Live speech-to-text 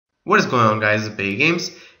What is going on, guys? It's Bay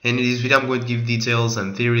Games, and in this video I'm going to give details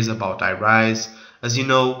and theories about iRise. As you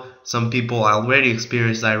know, some people already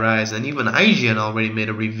experienced iRise, and even IGN already made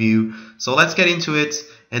a review. So let's get into it,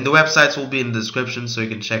 and the websites will be in the description so you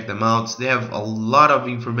can check them out. They have a lot of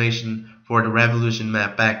information for the Revolution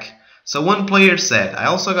map pack. So one player said, I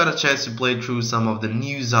also got a chance to play through some of the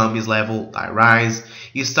new zombies level iRise.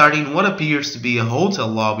 You start in what appears to be a hotel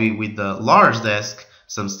lobby with a large desk,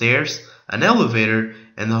 some stairs, an elevator,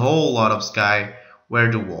 and a whole lot of sky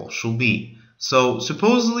where the wall should be. So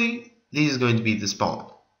supposedly this is going to be the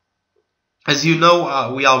spawn. As you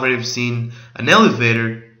know, we already have seen an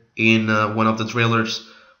elevator in one of the trailers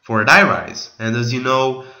for iRise, and as you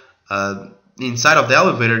know, inside of the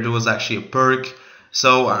elevator there was actually a perk.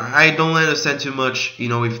 So I don't understand too much,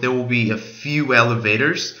 if there will be a few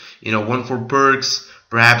elevators, one for perks,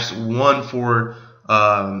 perhaps one for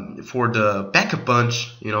the pack a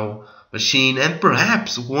punch, machine, and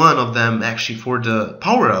perhaps one of them actually for the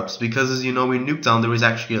power-ups, because as you know, in Nuketown there is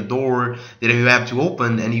actually a door that you have to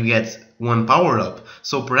open and you get one power-up.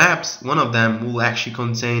 So perhaps one of them will actually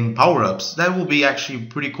contain power-ups. That will be actually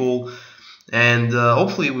pretty cool, and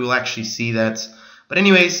hopefully we'll actually see that. But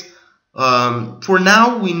anyways, for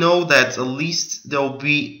now we know that at least there'll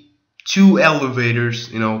be 2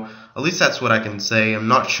 elevators, at least that's what I can say. I'm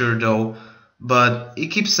not sure though, but it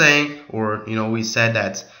keeps saying, or we said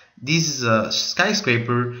that this is a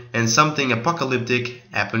skyscraper and something apocalyptic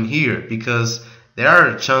happened here, because there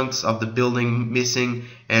are chunks of the building missing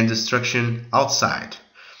and destruction outside.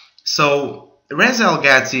 So Reza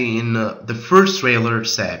Al-Ghati in the first trailer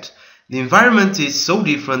said, the environment is so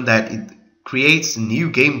different that it creates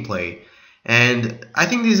new gameplay, and I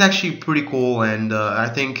think this is actually pretty cool. And I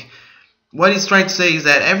think what he's trying to say is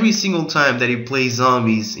that every single time that he plays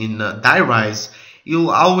zombies in iRise,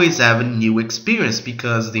 you'll always have a new experience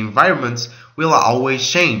because the environments will always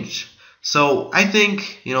change. So I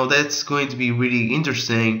think that's going to be really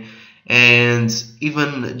interesting. And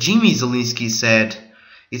even Jimmy Zielinski said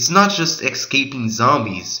it's not just escaping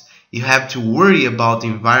zombies, you have to worry about the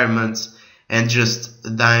environment and just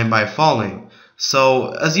dying by falling. So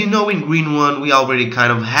as you know, in Green 1 we already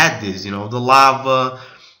kind of had this, the lava,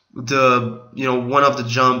 the one of the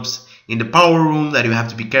jumps in the power room that you have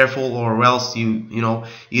to be careful or else you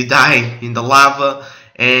die in the lava.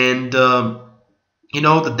 And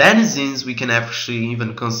the denizens, we can actually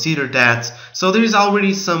even consider that. So there is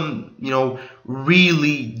already some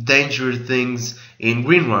really dangerous things in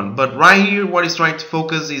Green Run, but right here what is trying to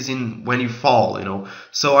focus is in when you fall.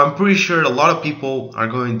 So I'm pretty sure a lot of people are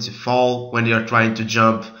going to fall when they are trying to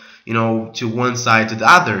jump to one side to the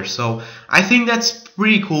other. So I think that's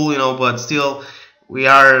pretty cool, but still we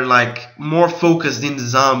are like more focused in the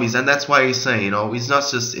zombies, and that's why he's saying, it's not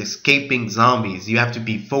just escaping zombies, you have to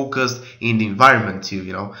be focused in the environment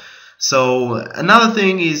too. So another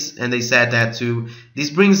thing is, and they said that too, this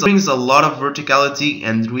brings a lot of verticality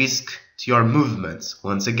and risk to your movements.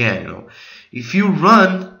 Once again, if you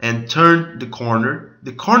run and turn the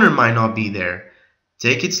corner might not be there.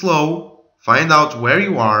 Take it slow, find out where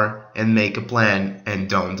you are, and make a plan, and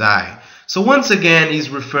don't die. So once again, he's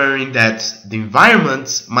referring that the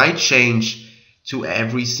environments might change to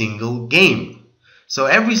every single game. So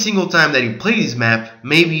every single time that you play this map,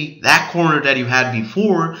 maybe that corner that you had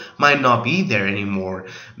before might not be there anymore.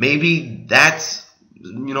 Maybe that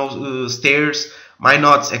stairs might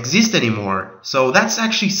not exist anymore. So that's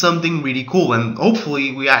actually something really cool, and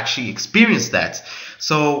hopefully we actually experience that.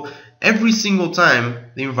 So every single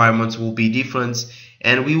time the environment will be different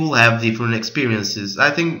and we will have different experiences.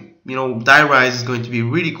 I think iRise is going to be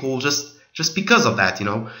really cool just because of that.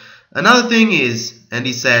 Another thing is, and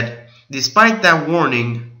he said, despite that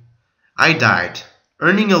warning, I died.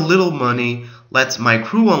 Earning a little money lets my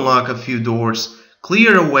crew unlock a few doors,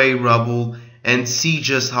 clear away rubble, and see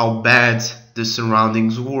just how bad the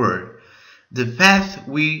surroundings were. The path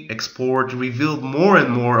we explored revealed more and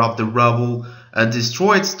more of the rubble, a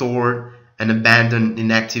destroyed store, an abandoned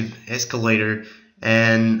inactive escalator,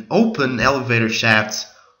 and open elevator shafts,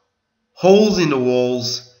 holes in the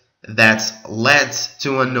walls that led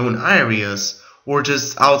to unknown areas or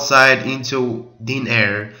just outside into thin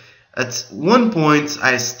air. At one point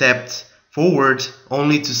I stepped forward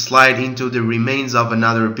only to slide into the remains of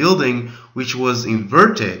another building which was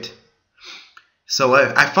inverted. So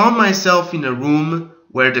I found myself in a room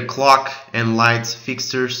where the clock and light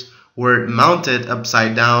fixtures were mounted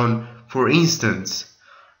upside down. For instance,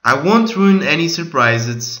 I won't ruin any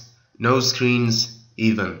surprises, no screens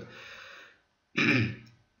even.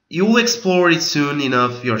 You will explore it soon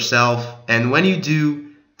enough yourself, and when you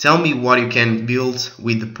do, tell me what you can build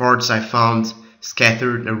with the parts I found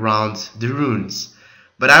scattered around the ruins.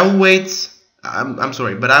 But I will wait. I'm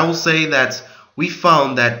sorry, but I will say that we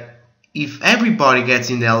found that if everybody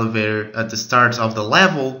gets in the elevator at the start of the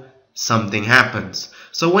level, something happens.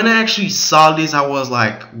 So when I actually saw this, I was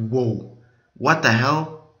like, whoa, what the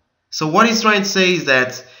hell? So what he's trying to say is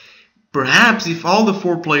that perhaps if all the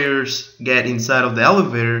 4 players get inside of the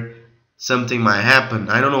elevator, something might happen.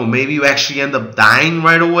 I don't know, maybe you actually end up dying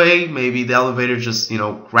right away. Maybe the elevator just,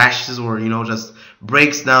 crashes or, just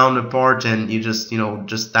breaks down apart and you just,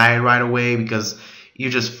 just die right away because you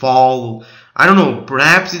just fall. I don't know,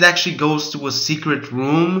 perhaps it actually goes to a secret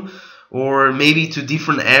room or maybe to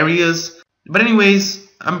different areas. But anyways,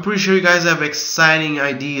 I'm pretty sure you guys have exciting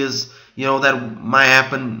ideas, that might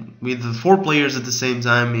happen with the 4 players at the same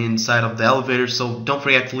time inside of the elevator. So don't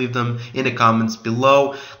forget to leave them in the comments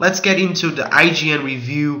below. Let's get into the IGN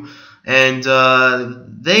review, and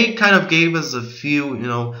they kind of gave us a few,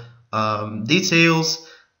 details.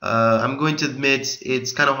 I'm going to admit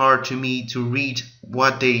it's kind of hard to me to read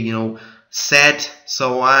what they, said,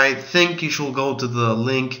 so I think you should go to the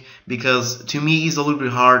link because to me it's a little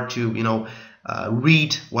bit hard to,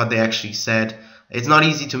 read what they actually said. It's not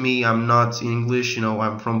easy to me. I'm not in English,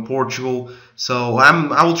 I'm from Portugal, so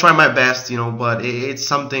I will try my best, but it's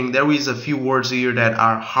something. There is a few words here that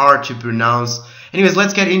are hard to pronounce. Anyways,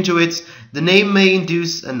 let's get into it. The name may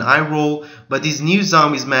induce an eye roll, but this new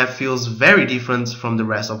zombies map feels very different from the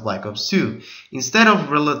rest of Black Ops 2. Instead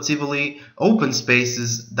of relatively open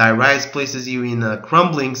spaces, Die Rise places you in a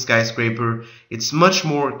crumbling skyscraper. It's much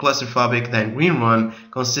more claustrophobic than Green Run,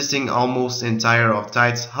 consisting almost entirely of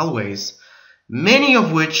tight hallways, many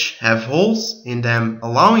of which have holes in them,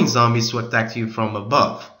 allowing zombies to attack you from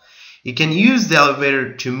above. You can use the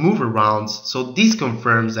elevator to move around, so this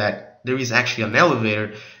confirms that there is actually an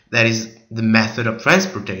elevator that is the method of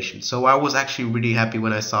transportation. So I was actually really happy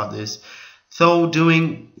when I saw this, though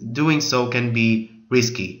doing so can be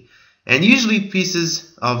risky. And usually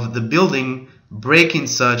pieces of the building break in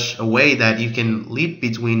such a way that you can leap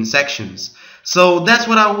between sections. So that's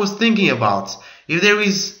what I was thinking about. If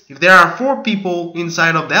there are 4 people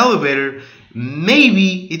inside of the elevator,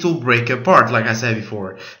 maybe it will break apart, like I said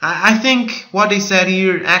before. I think what they said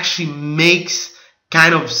here actually makes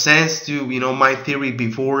kind of sense to my theory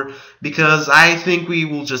before, because I think we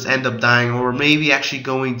will just end up dying or maybe actually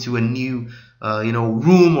going to a new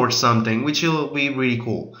room or something, which will be really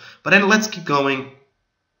cool. But then let's keep going.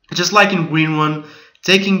 Just like in Green Run,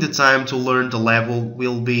 taking the time to learn the level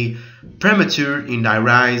will be premature in Die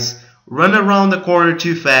Rise. Run around the corner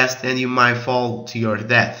too fast and you might fall to your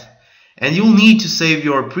death. And you'll need to save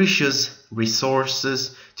your precious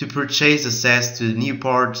resources to purchase access to the new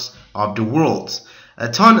parts of the world. A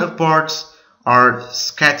ton of parts are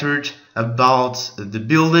scattered about the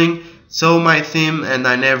building, so my theme and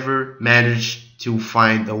I never managed to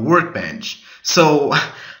find a workbench. So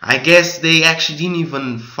I guess they actually didn't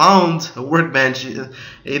even found a workbench.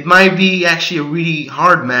 It might be actually a really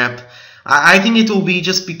hard map. I think it will be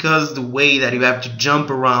just because the way that you have to jump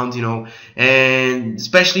around, and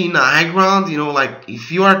especially in the high ground, like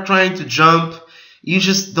if you are trying to jump, you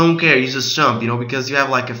just don't care, you just jump, because you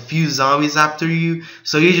have like a few zombies after you,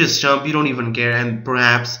 so you just jump, you don't even care, and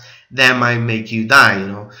perhaps that might make you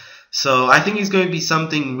die, So I think it's going to be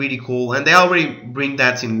something really cool, and they already bring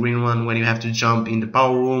that in Green Run when you have to jump in the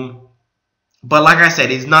power room. But like I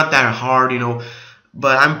said, it's not that hard,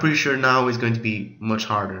 but I'm pretty sure now it's going to be much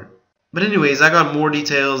harder. But anyways, I got more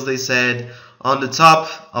details. They said on the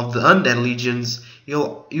top of the Undead Legions,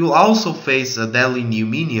 you'll also face a deadly new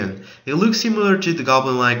minion. It looks similar to the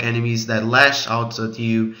goblin-like enemies that lash out at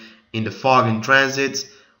you in the fog in transit,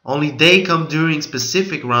 only they come during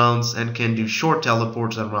specific rounds and can do short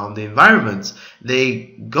teleports around the environment.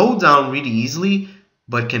 They go down really easily,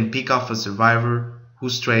 but can pick off a survivor who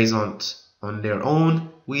strays on their own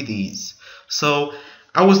with ease. So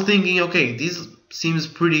I was thinking, okay, this seems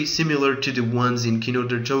pretty similar to the ones in Kino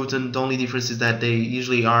der Toten. The only difference is that they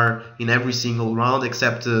usually are in every single round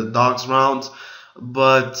except the dogs round,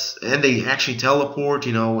 and they actually teleport,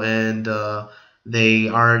 and they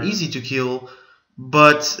are easy to kill.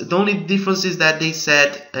 But the only difference is that they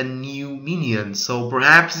said a new minion, so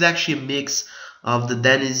perhaps it's actually a mix of the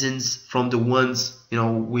denizens from the ones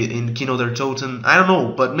in Kino der Toten. I don't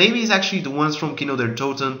know, but maybe it's actually the ones from Kino der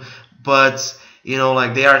Toten, but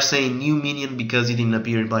like they are saying new minion because it didn't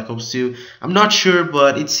appear in Black Ops 2. I'm not sure,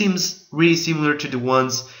 but it seems really similar to the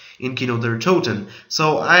ones in Kino der Toten.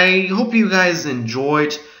 So I hope you guys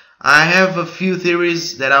enjoyed. I have a few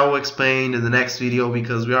theories that I will explain in the next video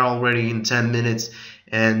because we are already in 10 minutes.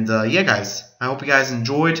 And yeah guys, I hope you guys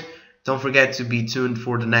enjoyed. Don't forget to be tuned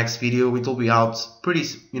for the next video. It will be out pretty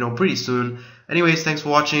soon. Anyways, thanks for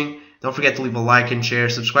watching, Don't forget to leave a like and share,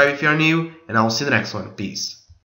 subscribe if you are new, and I will see you in the next one. Peace.